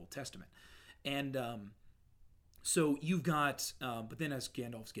were in the Old Testament. And so you've got, but then as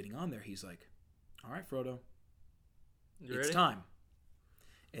Gandalf's getting on there, he's like, all right, Frodo, it's time.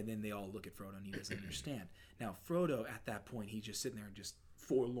 And then they all look at Frodo and he doesn't understand. Now, Frodo, at that point, he's just sitting there and just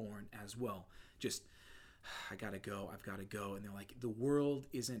forlorn as well. Just, I've got to go. And they're like, the world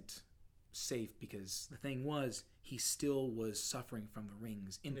isn't safe because the thing was, he still was suffering from the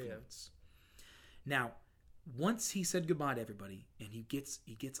ring's influence. Now, once he said goodbye to everybody and he gets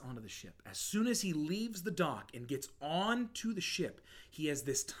onto the ship, as soon as he leaves the dock and gets onto the ship, he has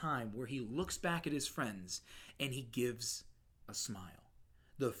this time where he looks back at his friends and he gives a smile.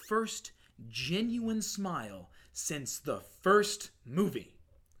 The first genuine smile since the first movie.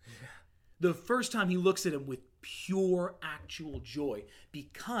 Yeah. The first time he looks at him with pure actual joy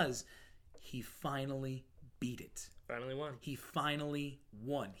because he finally beat it. Finally won. He finally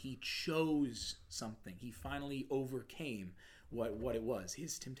won. He chose something. He finally overcame what it was,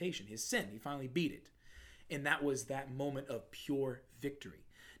 his temptation, his sin. He finally beat it. And that was that moment of pure victory.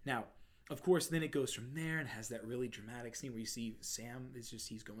 Now, of course, then it goes from there and has that really dramatic scene where you see Sam,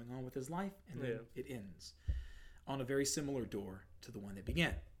 he's going on with his life, and then it ends on a very similar door to the one that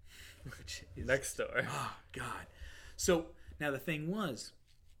began. Which is, next door. Oh, God. So, now the thing was,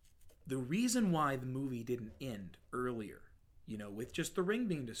 the reason why the movie didn't end earlier, with just the ring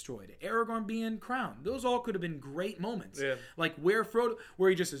being destroyed, Aragorn being crowned, those all could have been great moments. Yeah. Like where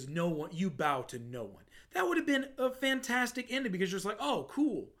he just says, no one, you bow to no one. That would have been a fantastic ending because you're just like, oh,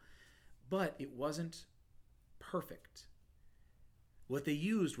 cool. But it wasn't perfect. What they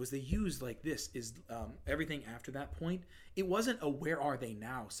used like this is everything after that point. It wasn't a where are they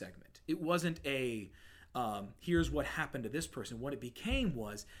now segment. It wasn't a here's what happened to this person. What it became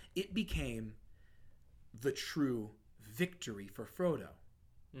the true victory for Frodo.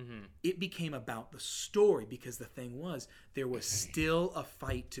 Mm-hmm. It became about the story because the thing was, there was still a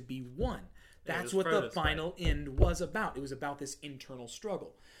fight to be won. That's what Frodo's the final end was about. It was about this internal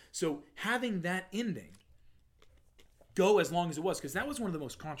struggle. So having that ending go as long as it was, because that was one of the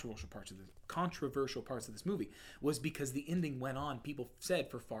most controversial parts of this movie, was because the ending went on, people said,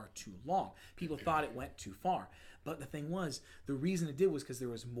 for far too long. People thought it went too far. But the thing was, the reason it did was because there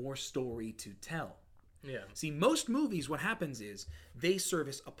was more story to tell. Yeah. See, most movies, what happens is they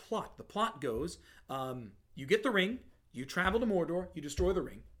service a plot. The plot goes, you get the ring, you travel to Mordor, you destroy the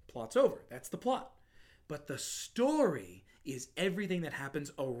ring, plot's over. That's the plot. But the story is everything that happens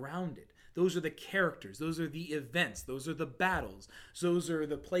around it. Those are the characters. Those are the events. Those are the battles. Those are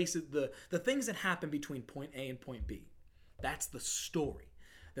the places, the things that happen between point A and point B. That's the story.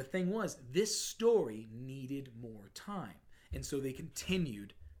 The thing was, this story needed more time. And so they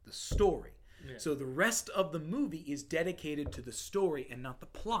continued the story. Yeah. So the rest of the movie is dedicated to the story and not the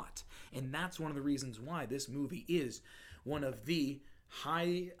plot. And that's one of the reasons why this movie is one of the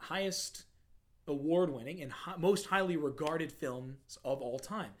highest award-winning and most highly regarded films of all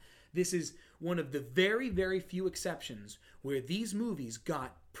time. This is one of the very, very few exceptions where these movies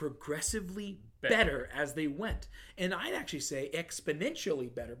got progressively better as they went. And I'd actually say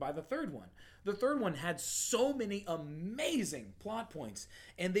exponentially better by the third one. The third one had so many amazing plot points,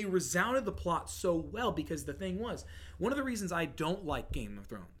 and they resounded the plot so well because the thing was, one of the reasons I don't like Game of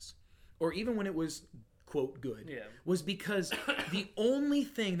Thrones, or even when it was, quote, good, was because the only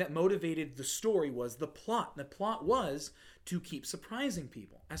thing that motivated the story was the plot. The plot was to keep surprising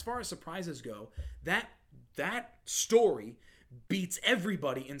people. As far as surprises go, that story beats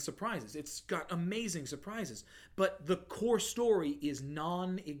everybody in surprises. It's got amazing surprises. But the core story is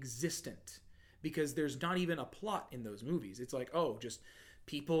non-existent because there's not even a plot in those movies. It's like, oh, just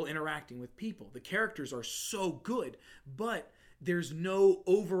people interacting with people. The characters are so good, but there's no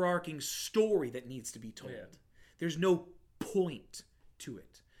overarching story that needs to be told. Yeah. There's no point to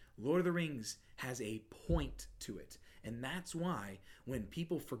it. Lord of the Rings has a point to it. And that's why when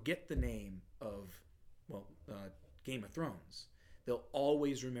people forget the name of, Game of Thrones, they'll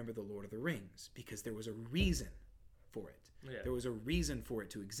always remember the Lord of the Rings because there was a reason for it. Yeah. There was a reason for it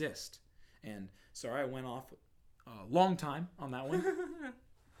to exist. And sorry, I went off a long time on that one.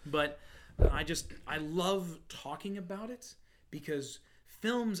 But I love talking about it because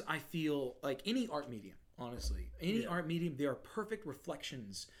films, I feel like any art medium, honestly, art medium, they are perfect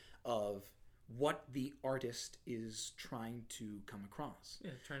reflections of what the artist is trying to come across.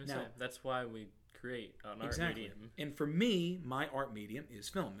 Yeah, trying to say. That's why we create an art medium. And for me, my art medium is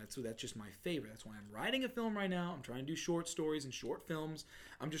film. That's just my favorite. That's why I'm writing a film right now. I'm trying to do short stories and short films.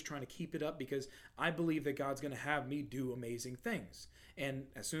 I'm just trying to keep it up because I believe that God's going to have me do amazing things. And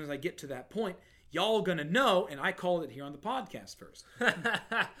as soon as I get to that point, y'all gonna know, and I called it here on the podcast first.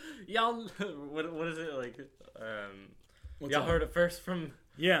 Y'all, what is it like? Y'all heard it first from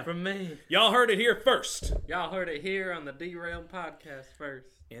me. Y'all heard it here first. Y'all heard it here on the Derailed podcast first.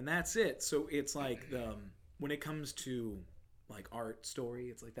 And that's it. So it's like when it comes to like art story,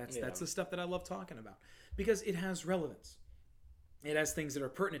 it's like that's the stuff that I love talking about because it has relevance. It has things that are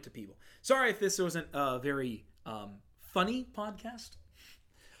pertinent to people. Sorry if this wasn't a very funny podcast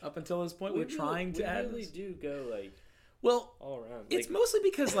up until this point. We're trying to add. We really do go like all around. It's mostly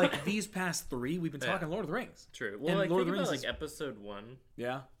because like these past 3, we've been talking Lord of the Rings. True. Well, like, think about like episode 1.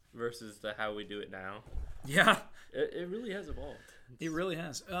 Yeah. Versus how we do it now. Yeah. It really has evolved. It really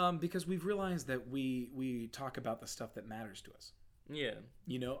has. Because we've realized that we talk about the stuff that matters to us. Yeah.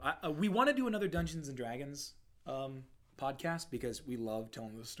 You know, we want to do another Dungeons and Dragons podcast because we love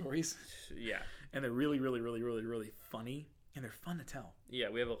telling those stories. Yeah. And they're really, really, really, really, really funny. And they're fun to tell. Yeah,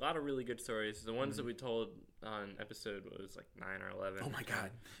 we have a lot of really good stories. The ones that we told on episode was like 9 or 11. Oh my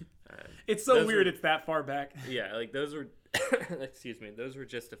God. It's so weird it's that far back. Yeah, like those were, excuse me, those were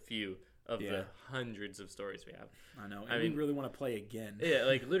just a few of the hundreds of stories we have. I know. And we really want to play again. Yeah,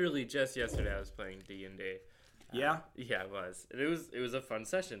 like literally just yesterday I was playing D&D. Yeah? Yeah, it was. And it was a fun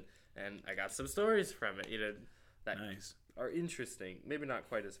session. And I got some stories from it, you know, that are interesting. Maybe not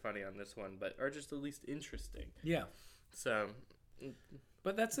quite as funny on this one, but are just at least interesting. Yeah. So,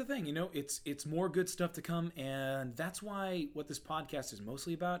 but that's the thing, you know, it's more good stuff to come, and that's why what this podcast is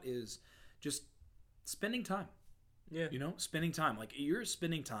mostly about is just spending time. Yeah. You know, spending time. Like, you're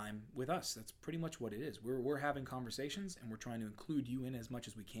spending time with us. That's pretty much what it is. We're having conversations, and we're trying to include you in as much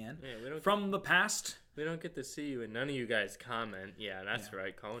as we can. Yeah, we don't from the past. We don't get to see you, and none of you guys comment. Yeah, that's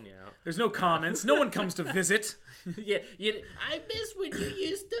right, calling you out. There's no comments. No one comes to visit. Yeah, I miss when you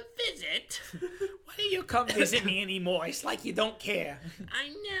used to visit. Why do you come visit me anymore? It's like you don't care. I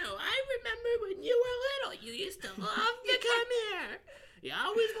know. I remember when you were little. You used to love to come here. You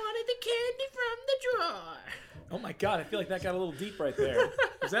always wanted the candy from the drawer. Oh my God! I feel like that got a little deep right there.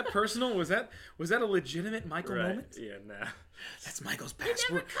 Was that personal? Was that a legitimate Michael moment? Yeah, no. That's Michael's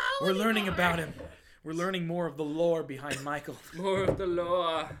past. We're learning about him. We're learning more of the lore behind Michael. More of the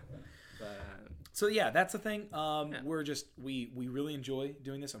lore. So yeah, that's the thing. We're just we really enjoy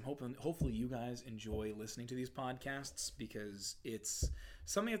doing this. I'm hopefully you guys enjoy listening to these podcasts because it's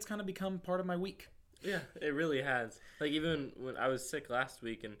something that's kind of become part of my week. Yeah, it really has. Like even when I was sick last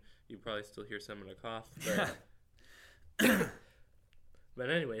week, and you probably still hear some of the cough. But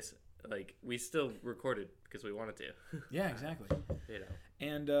anyways, like we still recorded because we wanted to. Yeah, exactly. You know.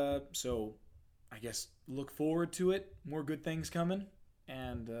 And so I guess look forward to it. More good things coming.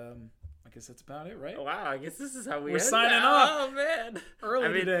 And I guess that's about it, right? Oh, wow, I guess this is how we're signing off. Oh man,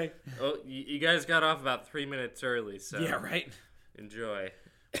 early today. Oh, you guys got off about 3 minutes early, so yeah, right. Enjoy.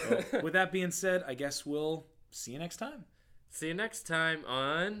 Well, with that being said, I guess we'll see you next time. See you next time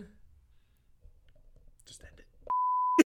on